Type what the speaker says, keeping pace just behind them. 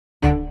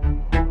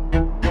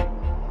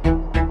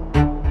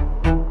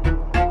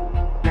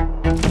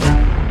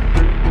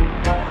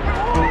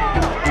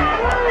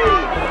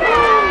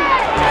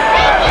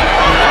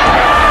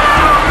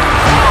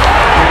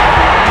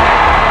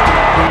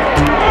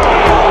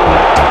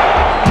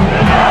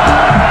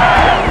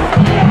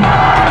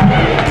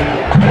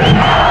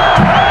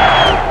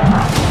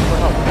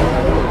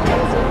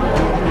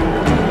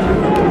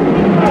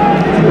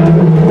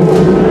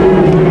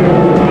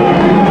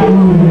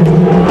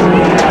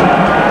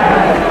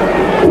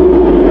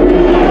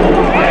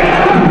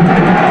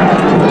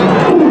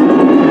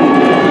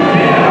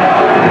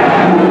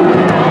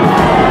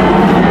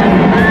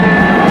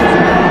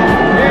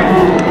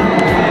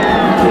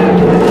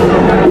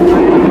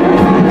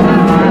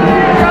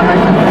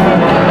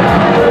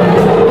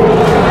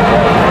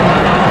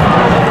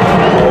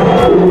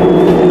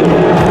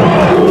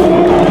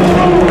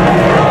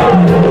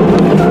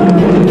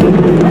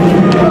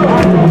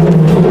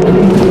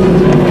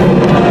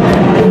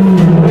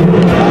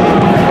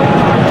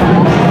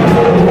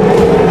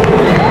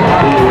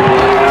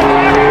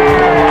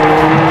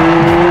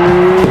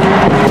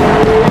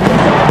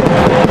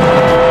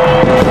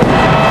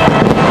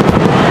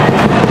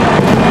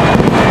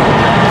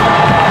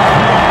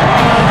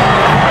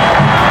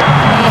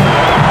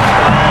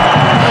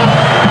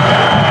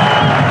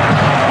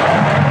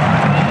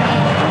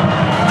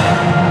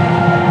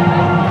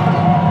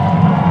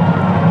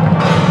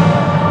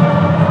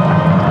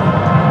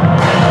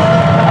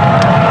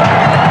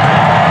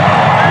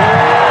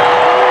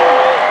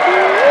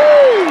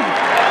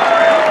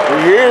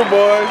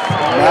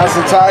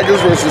Massillon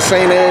Tigers versus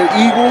St. Ed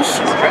Eagles.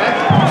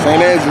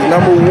 St. Ed's is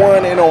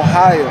 #1 in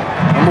Ohio,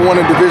 #1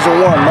 in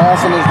Division I.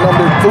 Massillon is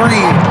 #3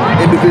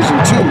 in Division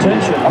II.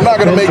 I'm not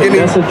going to make any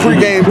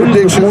pregame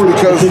predictions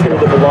because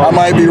I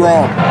might be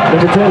wrong.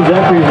 Number 10,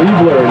 Zachary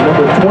Liebler.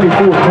 Number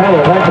 24,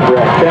 Tyler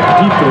Hackenbrack.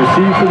 Back deep to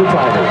receive for the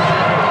Tigers.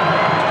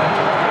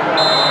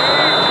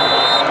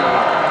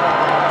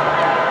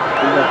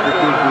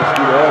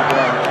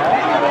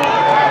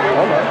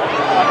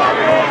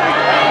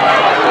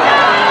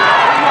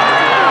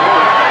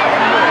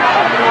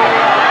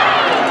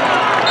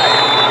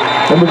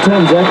 Number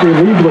 10, Zachary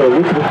Liebler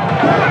with the...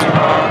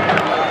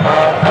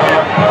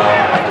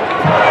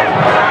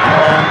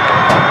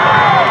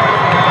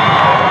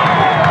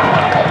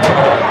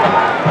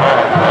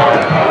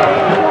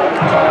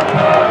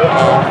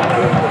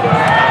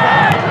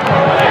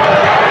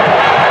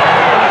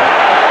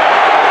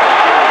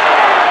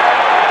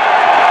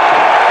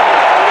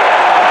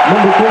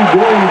 Number 3,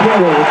 Dorian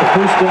Taylor with the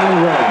first down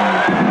run.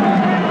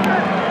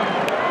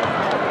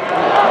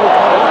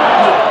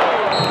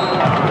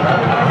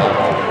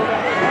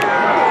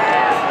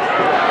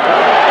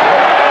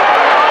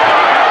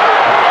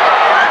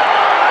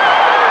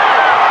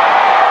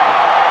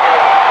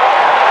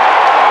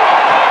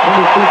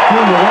 Number 15,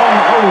 Ron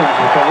Owens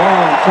with the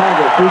long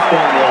Tiger first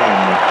down run.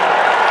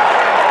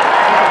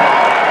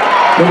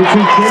 Number 2,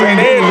 St.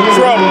 Ed's in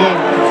trouble.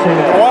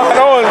 Ron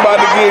Owens about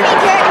to get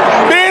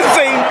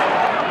busy.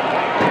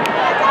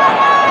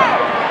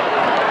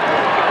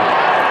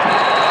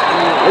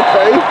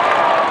 Okay.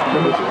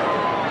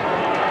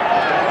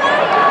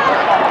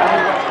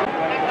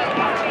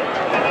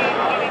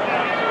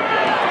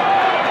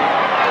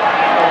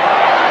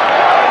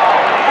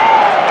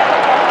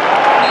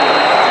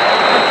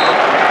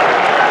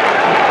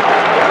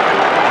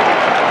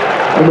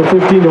 Number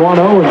 15, Ron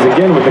Owens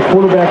again with the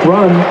quarterback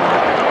run.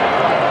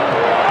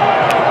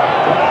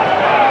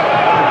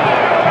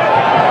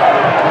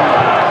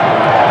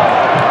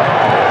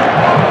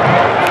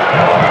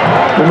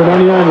 Number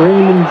 99,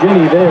 Raymond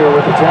Jenny there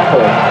with the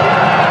tackle.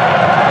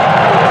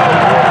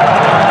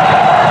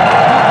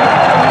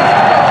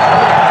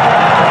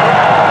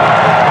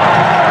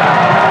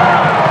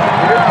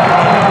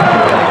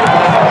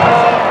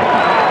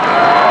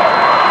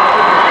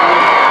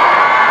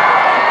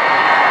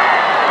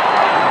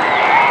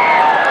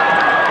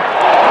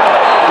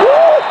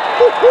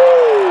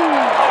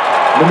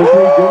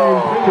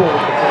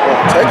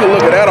 Take a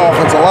look at that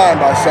offensive line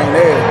by St.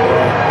 Ed.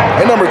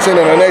 They're number 10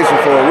 in the nation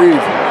for a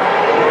reason.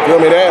 Feel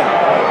me that?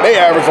 They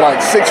average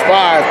like 6'5",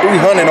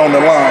 300 on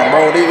the line,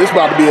 bro. It's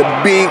about to be a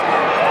big,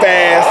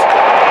 fast.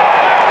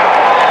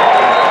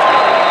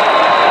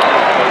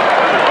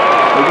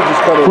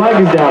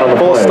 Flag is down on the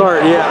full play.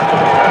 Start, yeah.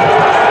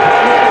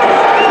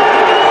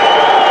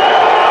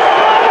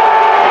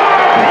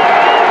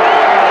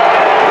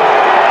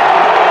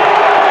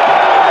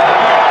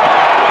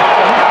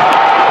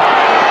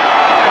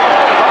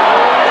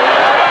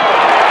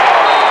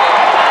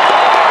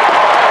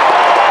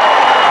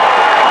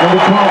 Number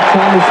 12,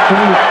 Thomas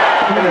Payne.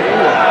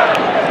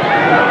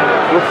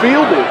 We're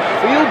fielded.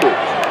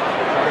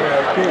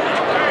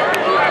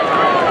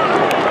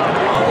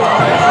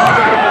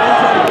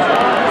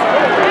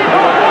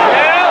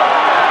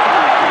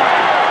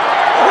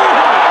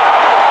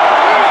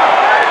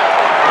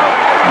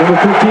 Number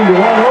 15,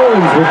 Ron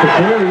Owens with the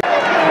carry.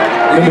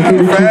 Number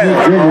 32,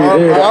 Gregory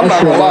there. I'm not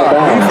going to lie.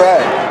 He's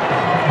fat.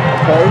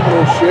 Okay,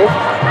 little shift.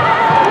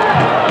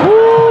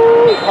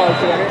 Woo!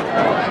 Contact.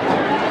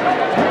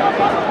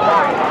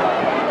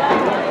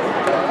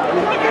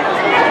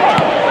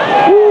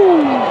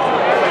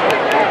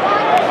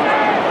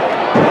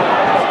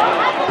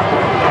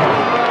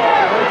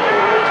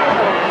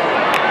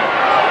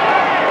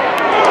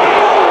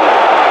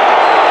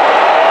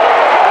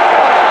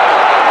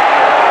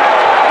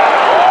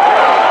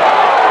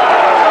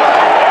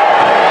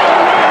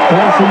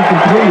 Pass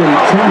incomplete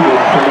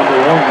intended for number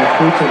 1,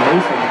 Fulton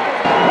Mason.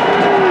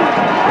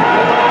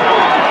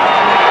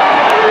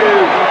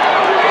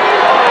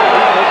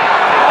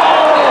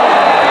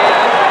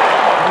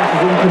 Pass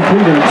is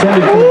incomplete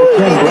intended for number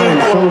 10,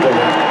 Brian Sullivan.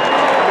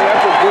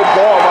 That's a good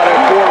ball by that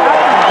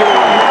quarterback.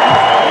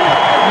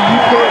 You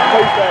can't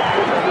place that.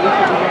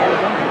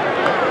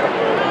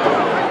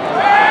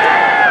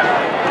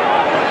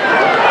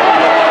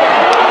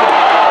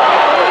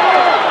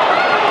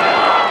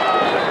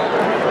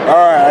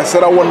 I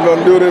said I wasn't going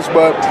to do this,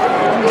 but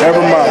never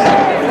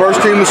mind.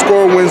 First team to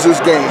score wins this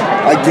game.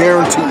 I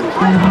guarantee it.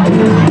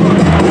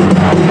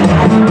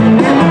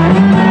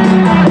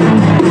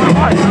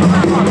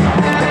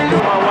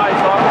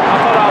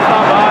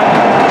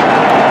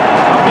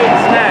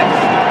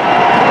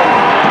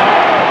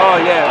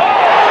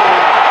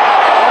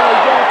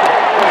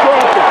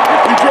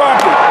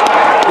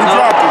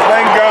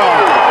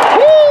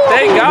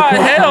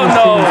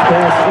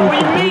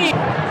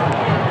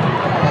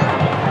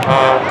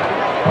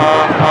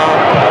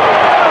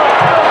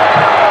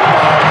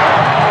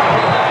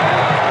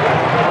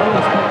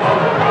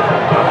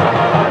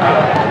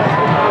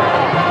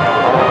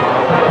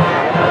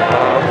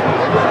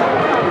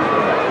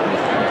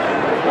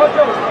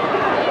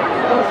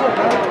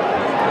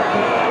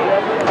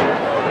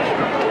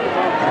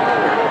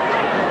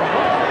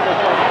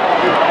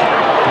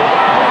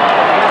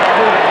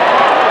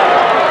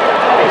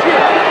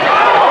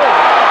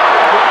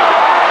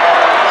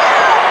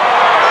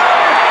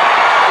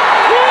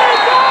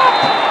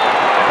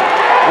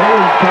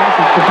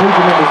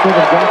 number 7,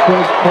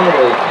 Jacquez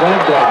Carter,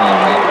 flag down.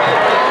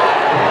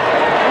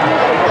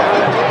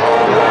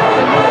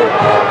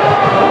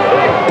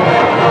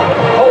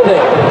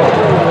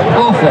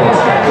 Offense,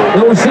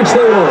 number 6,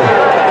 Moeller.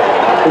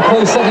 We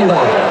play second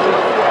down.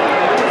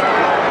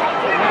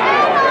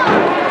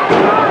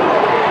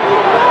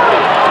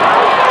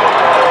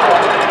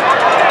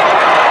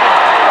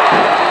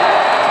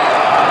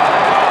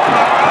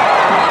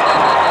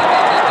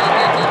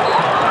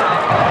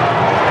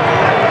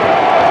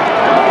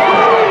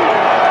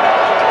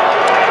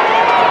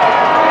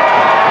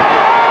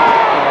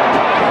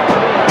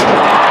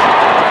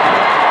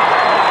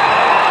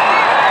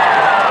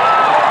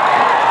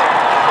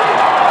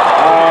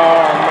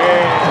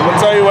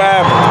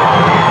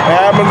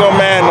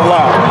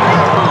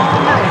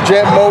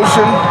 Jet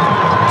motion,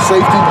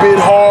 safety bid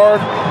hard,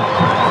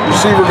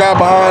 receiver got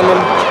behind him,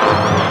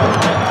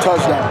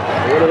 touchdown.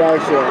 What did I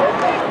say?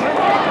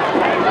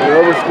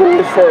 Whoever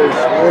scores first.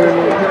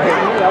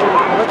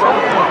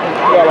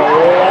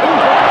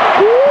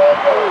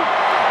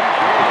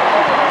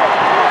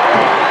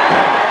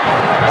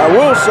 I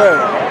will say,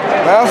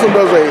 Massillon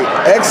does an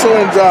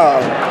excellent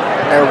job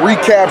at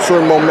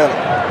recapturing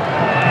momentum.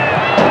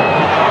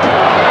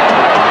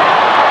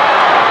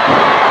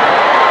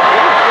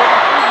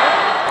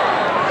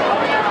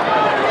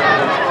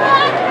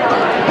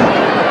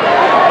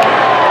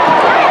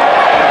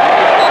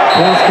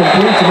 Pass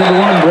complete to number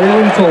 1,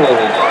 Braylon Toll.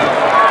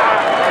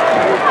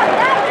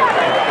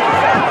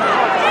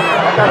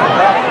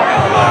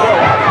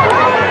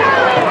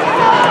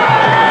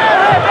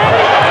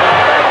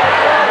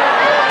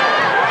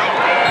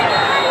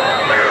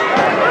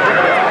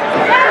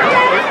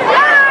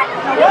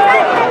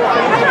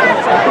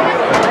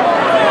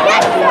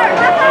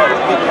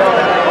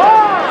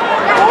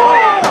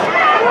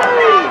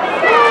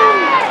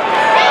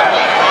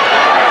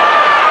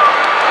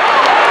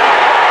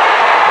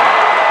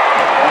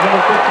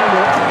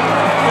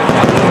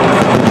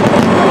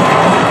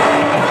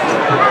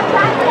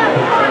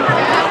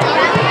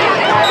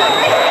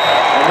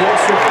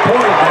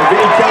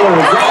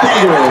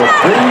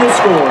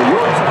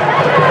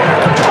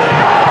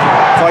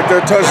 It's like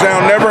their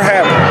touchdown never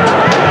happened.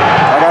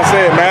 Like I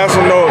said,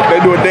 Massillon, they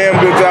do a damn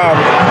good job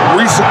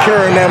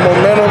re-securing that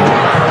momentum.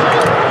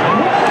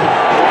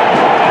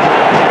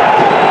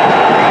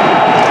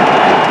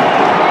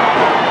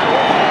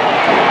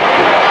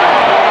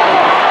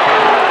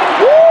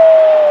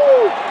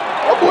 Woo!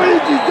 That boy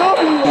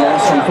EGW.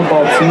 Massillon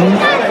football team.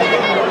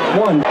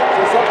 1.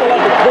 So something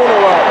like a corner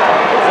route.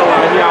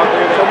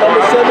 So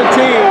number 17,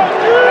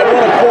 I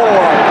run a corner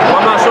route. Well,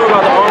 I'm not sure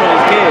about the arm of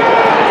his kid.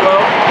 Well,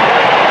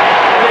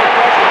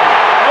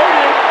 hold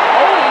it.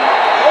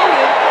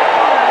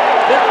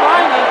 They're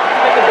trying to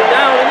take it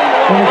down.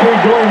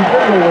 23, Jordan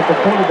Fiddler with the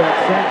quarterback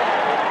sack.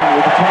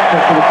 With the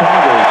tackle for the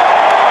Tigers.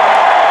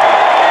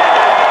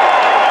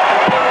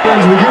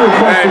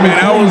 Hey man,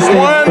 that was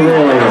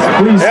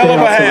one hell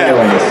of a half.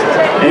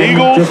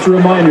 Eagles, just a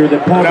reminder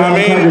that Paul Brown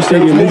Tiger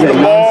Stadium is a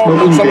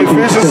non-smoking some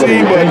vaping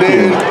efficiency, facility. but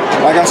then,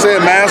 like I said,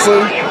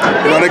 Massillon,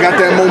 they got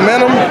that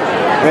momentum,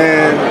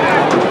 and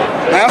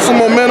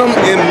Massillon momentum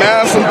in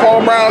Massillon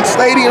Paul Brown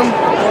Stadium.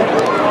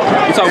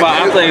 You talk about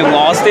after they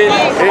lost it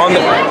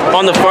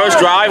on the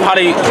first drive, how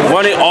they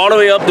run it all the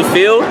way up the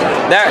field.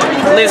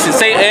 Listen,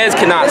 St. Ed's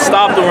cannot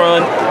stop the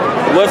run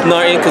with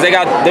nothing because they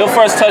got their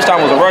first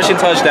touchdown was a rushing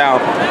touchdown.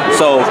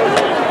 So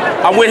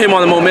I'm with him on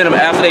the momentum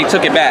after they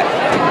took it back.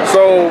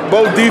 So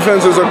both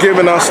defenses are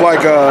giving us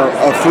like a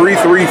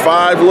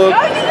 3-3-5 look,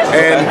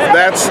 and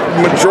that's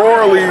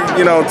majorly,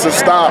 to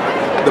stop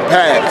the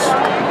pass,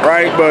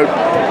 right? But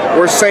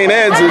where St.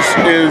 Ed's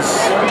is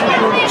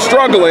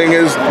struggling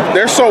is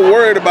they're so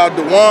worried about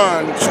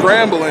DeJuan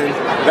scrambling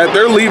that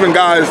they're leaving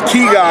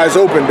key guys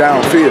open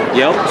downfield.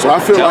 Yep. So I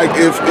feel like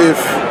if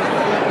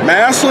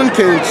Massillon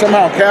can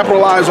somehow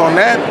capitalize on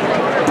that,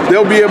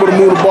 they'll be able to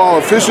move the ball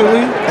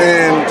efficiently.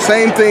 And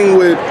same thing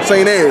with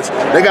St. Ed's.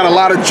 They got a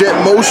lot of jet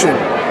motion.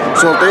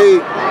 So if they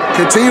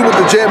continue with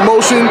the jet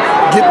motion,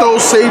 get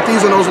those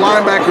safeties and those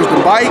linebackers to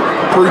bite,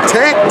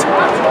 protect,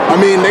 I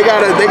mean, they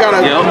gotta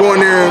go in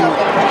there and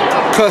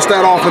cuss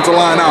that offensive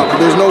line out.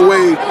 There's no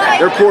way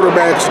their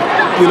quarterbacks,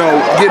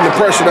 getting the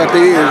pressure that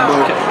they is.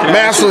 But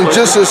Massillon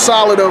just as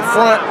solid up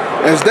front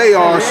as they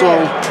are.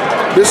 So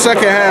this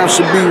second half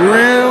should be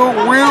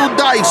real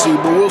dicey,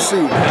 but we'll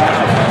see.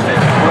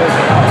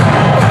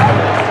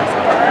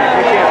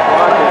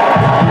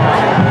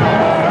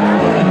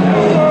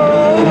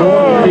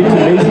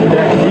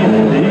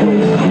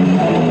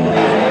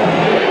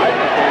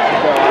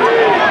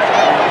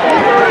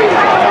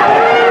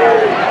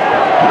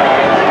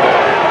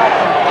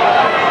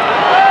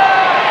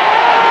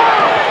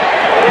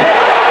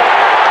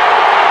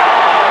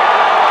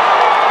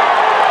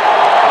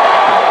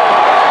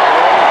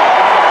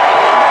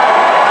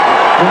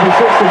 Number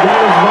 6, the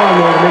Dallas Vaughn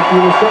will make the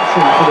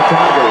reception for the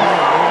Tigers.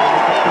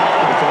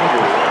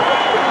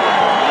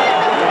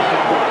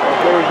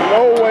 There's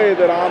no way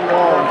that I'm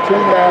wrong. 2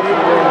 matches.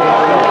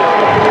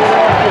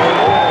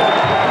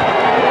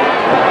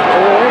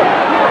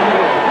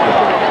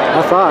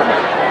 I thought.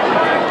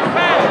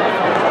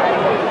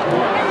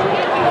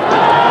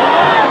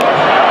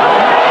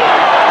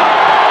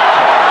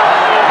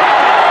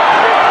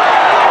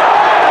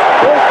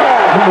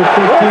 number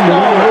 15,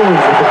 Ron Owens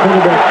with the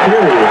quarterback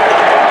carry.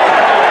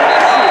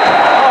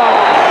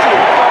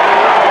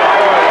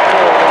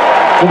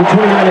 Number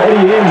 29,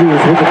 Eddie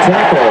Andrews with the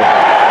tackle.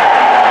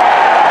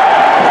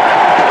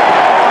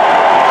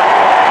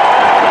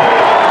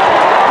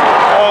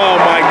 Oh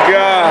my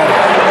God.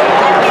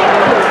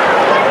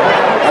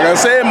 Like I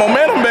said,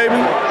 momentum,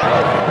 baby.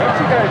 What's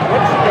the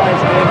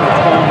guy's name that's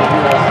going to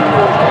USC?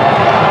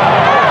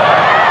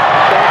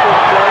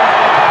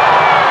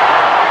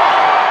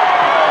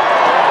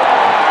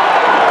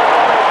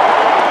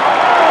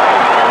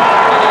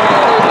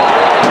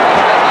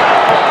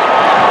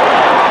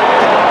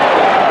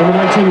 Number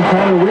 19,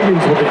 Connor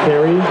Wiggins with the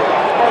carry.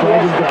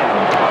 Flag is down.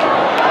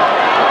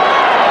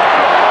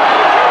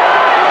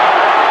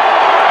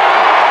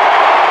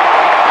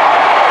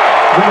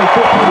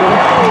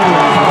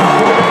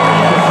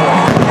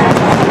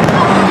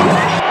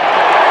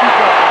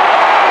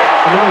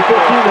 Number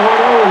 15, Ron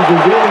Owens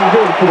is in and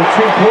good for the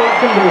 2-point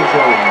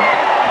conversion.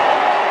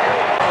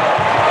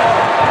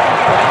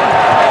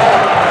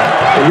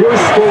 And your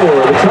score,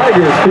 the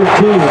Tigers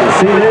 15,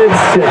 St.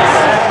 Ed's 6.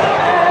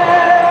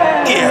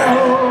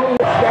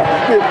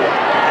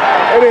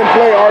 They didn't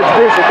play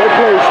Archbishop, they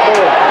played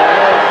Sport.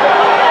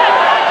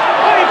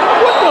 Hey,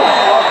 what the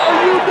fuck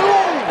are you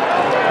doing?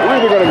 We're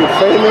either gonna get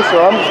famous or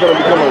I'm just gonna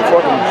become a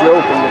fucking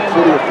joke in the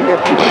city of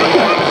Tampa.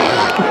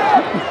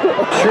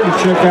 Be sure to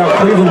check out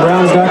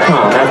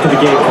ClevelandBrowns.com after the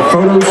game for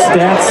photos,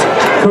 stats,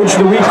 Coach of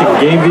the Week, and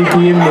Game VP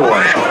and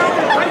more.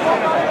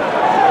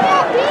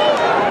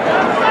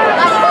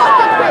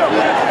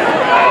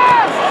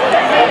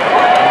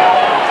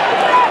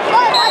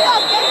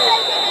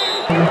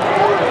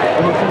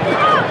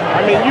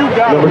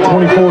 Number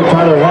 24,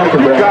 Tyler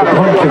Hackenberg, the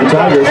punt for the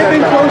Tigers. They've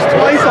been close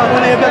twice on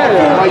when they have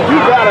that. Like you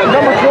got a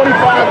number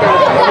 25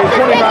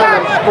 29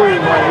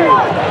 scream right here.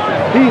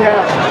 He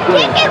has to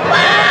scream.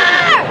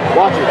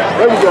 Watch it.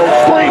 There we go.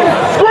 Scream!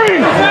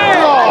 Scream!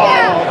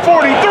 Oh,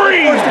 43!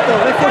 They forced it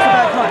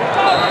back punt.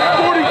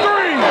 43!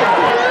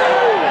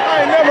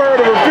 I ain't never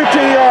heard of a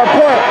 15-yard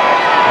punt.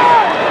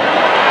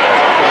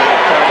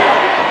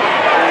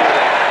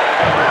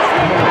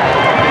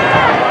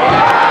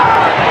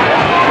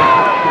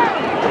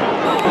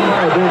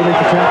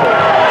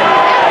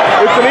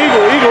 It's an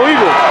eagle, eagle,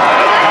 eagle.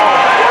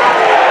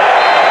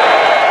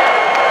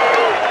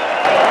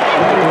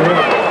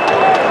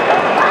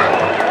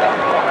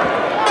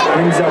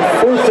 Brings up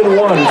 4th and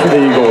 1 for the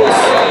Eagles.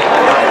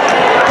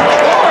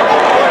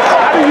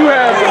 How do you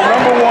have the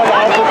number 1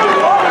 offensive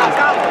line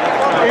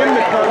in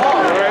the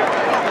country, right?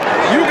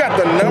 You got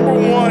the number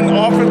 1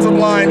 offensive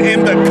line in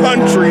the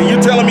country. You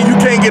telling me you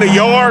can't get a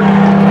yard?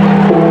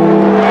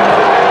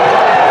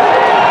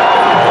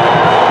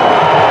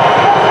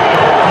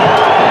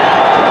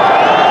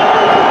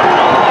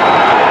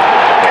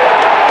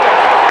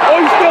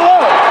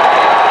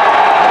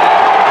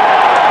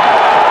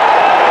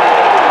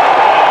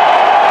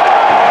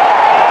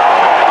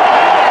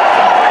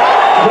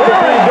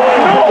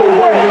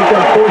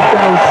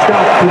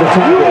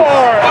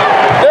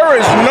 There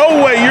is no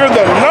way you're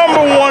the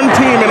number 1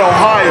 team in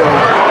Ohio.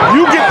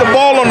 You get the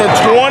ball on the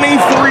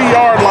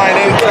 23-yard line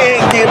and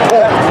can't get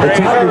points.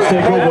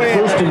 Right? No way.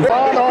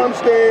 Ron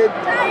Armstead,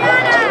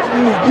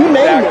 you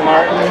name it.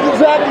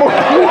 Zach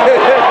Martin.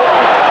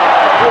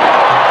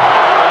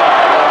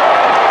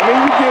 I mean,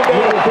 you give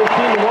that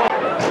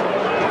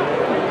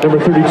number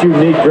 32,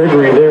 Nate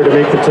Gregory, there to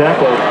make the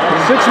tackle.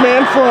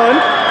 6-man front.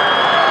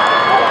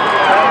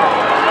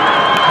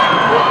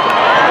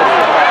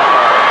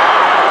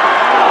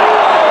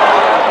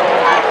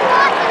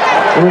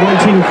 Number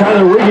 19,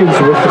 Connor Wiggins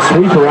with the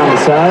sweep around the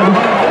side.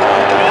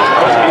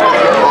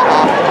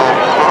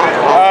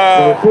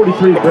 Number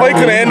 43, the play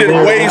could have ended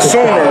way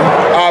sooner.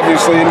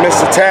 Obviously, he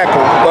missed a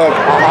tackle, but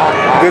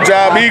good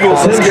job,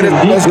 Eagles. Let's get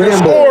a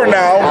score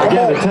now.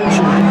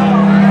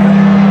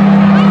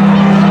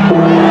 Come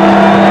on.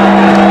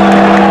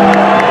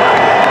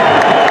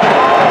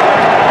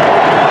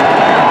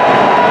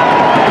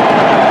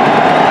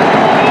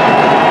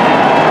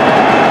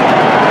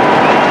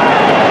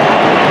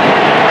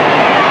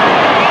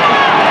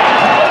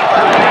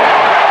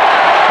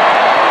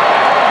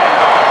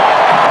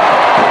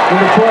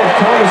 Number 12,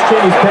 Thomas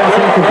Cheney's pass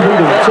incomplete,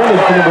 intended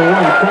for number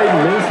 1,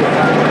 Creighton Mason.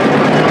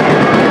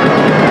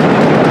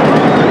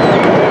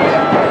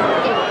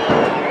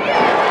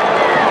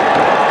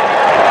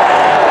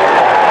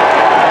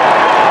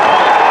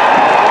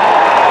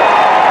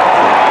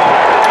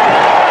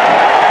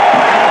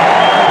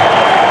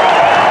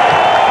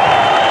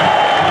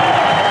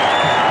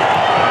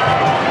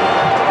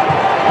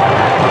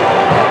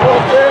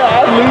 Yeah,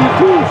 I lead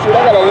too. Shit, I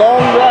got a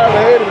long drive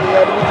ahead of me. I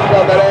just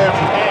got that ass.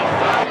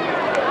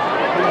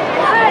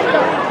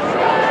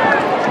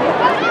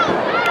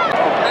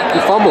 He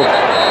fumbled.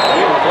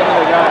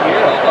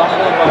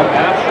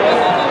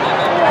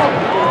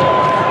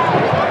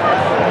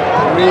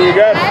 I mean, you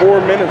got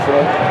 4 minutes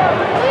left.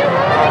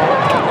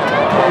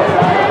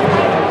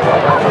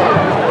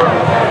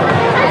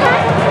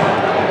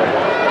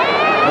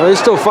 Well, they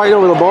still fight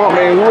over the ball. I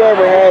mean,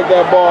 whoever had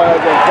that ball has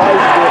a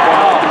vice grip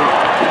on it.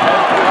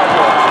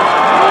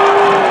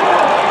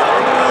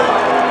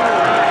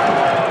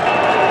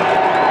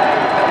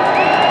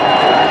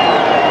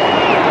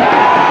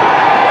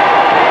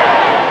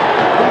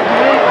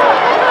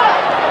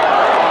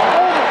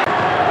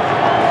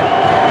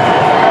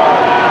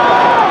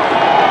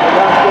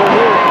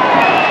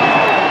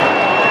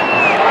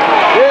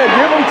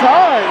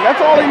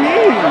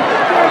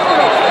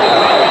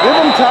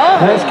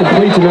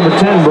 complete to number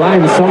 10,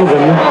 Brian Sullivan.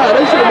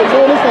 They should have been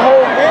doing this the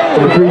whole game.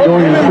 Number 3,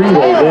 Dorian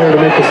Freeway there to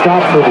make the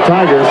stop for the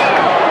Tigers.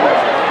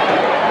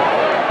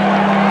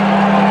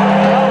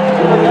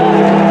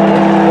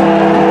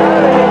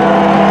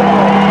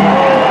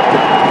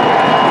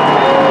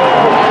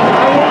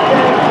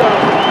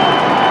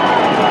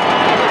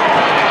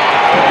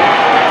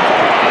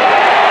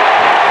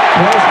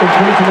 Pass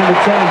complete to number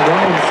 10,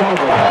 Brian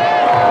Sullivan.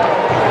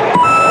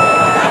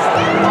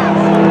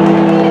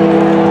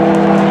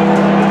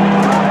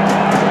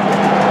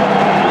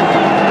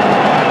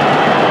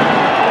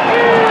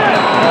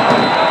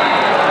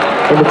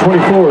 Number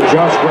 24,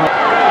 Josh Brown.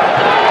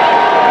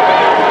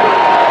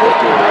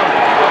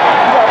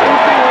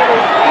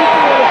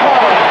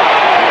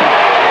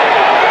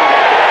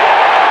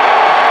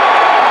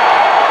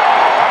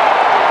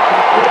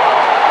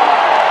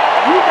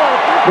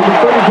 Number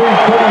 33,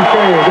 Cody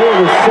Fair. There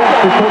was set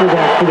the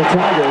quarterback for the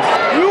Tigers.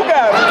 You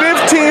got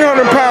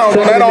 1,500 pounds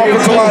on that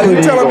offensive line.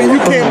 You telling me you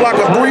can't block a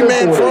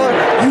 3-man front?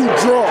 You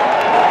drunk.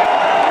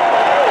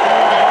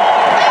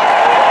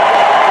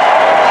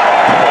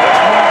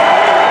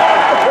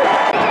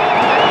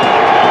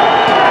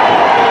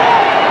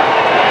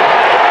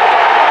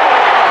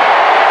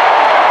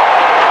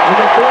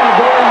 Number 3,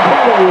 Dorian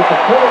Freeway with the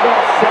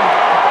quarterback sack.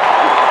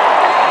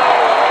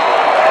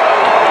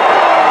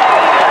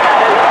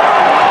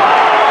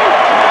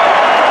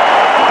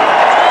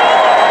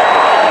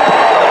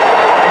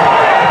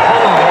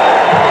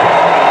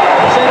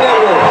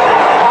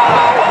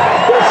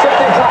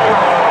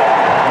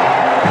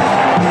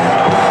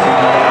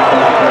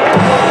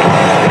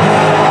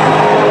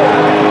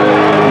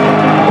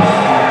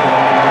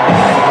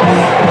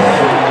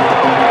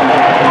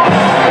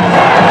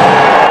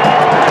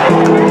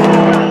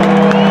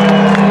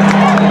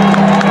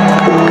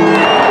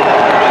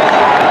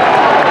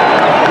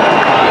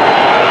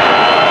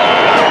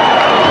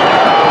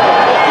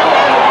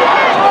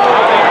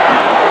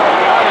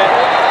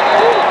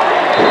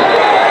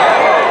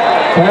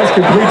 Pass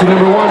complete to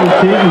number 1,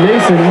 Caden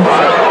Mason.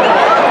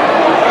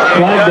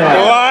 Flag down.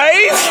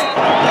 Life?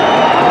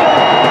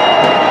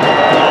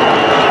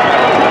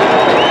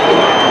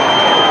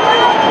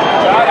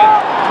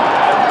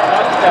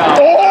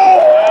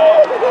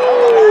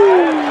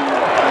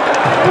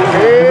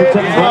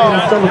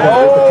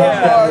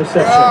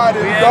 God,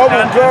 it's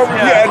double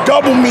coverage. Yeah,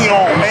 double me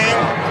on, man.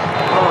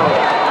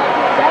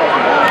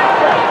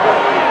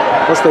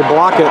 Unless they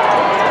block it.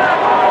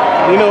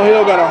 Nino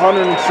Hill got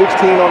 116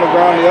 on the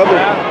ground.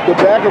 The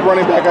backup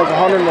running back has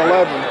 111.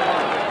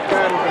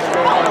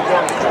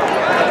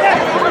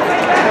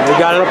 They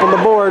got it up on the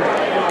board.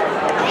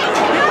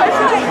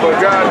 But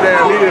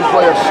goddamn, he didn't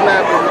play a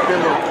snap in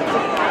the.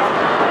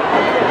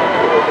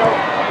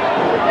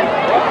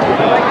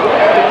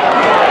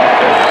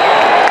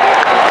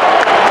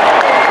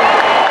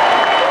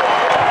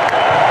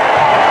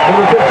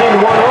 Number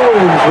 15, Juan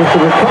Owens with the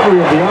recovery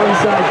of the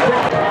onside kick.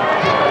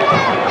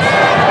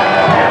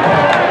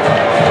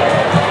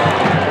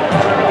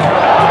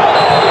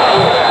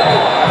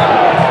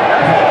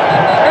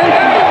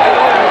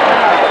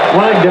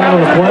 Flag down on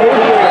the play.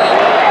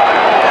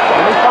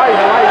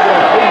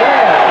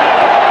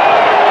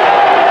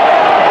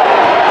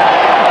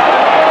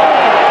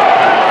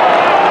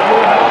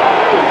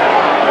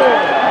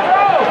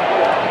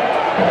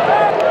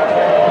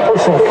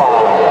 Personal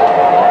foul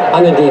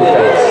on the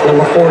defense,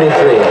 number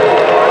 43.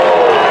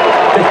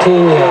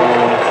 15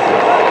 yards.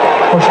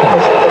 Push down.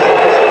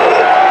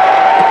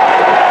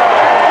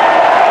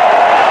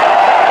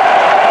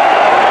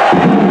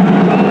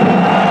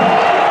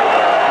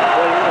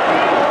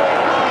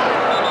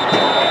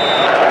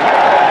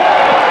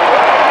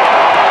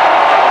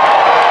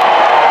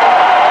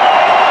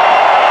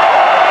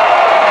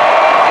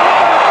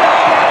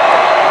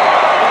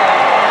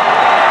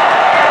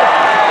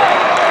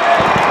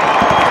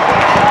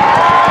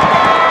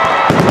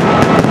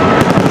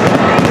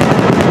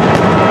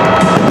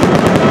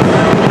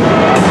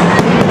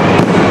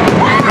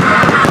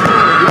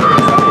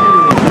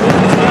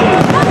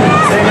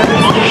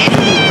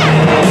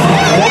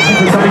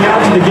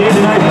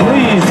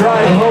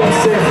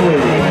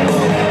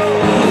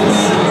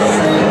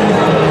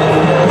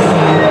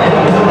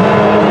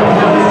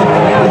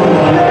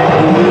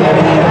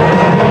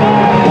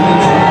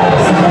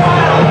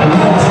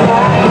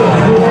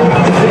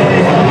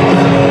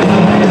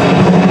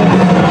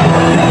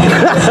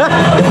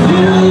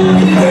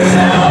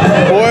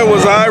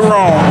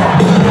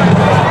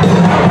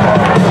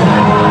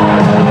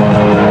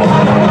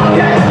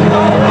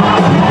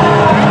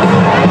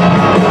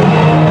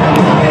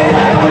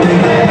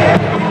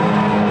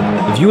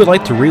 If you would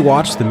like to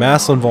rewatch the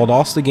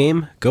Massillon-Valdosta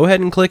game, go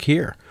ahead and click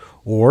here.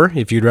 Or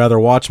if you'd rather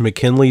watch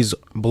McKinley's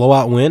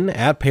blowout win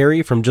at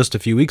Perry from just a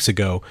few weeks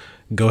ago,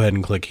 go ahead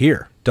and click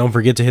here. Don't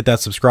forget to hit that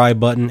subscribe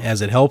button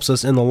as it helps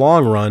us in the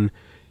long run.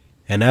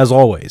 And as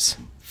always,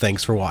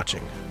 thanks for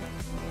watching.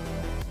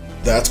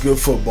 That's good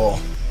football.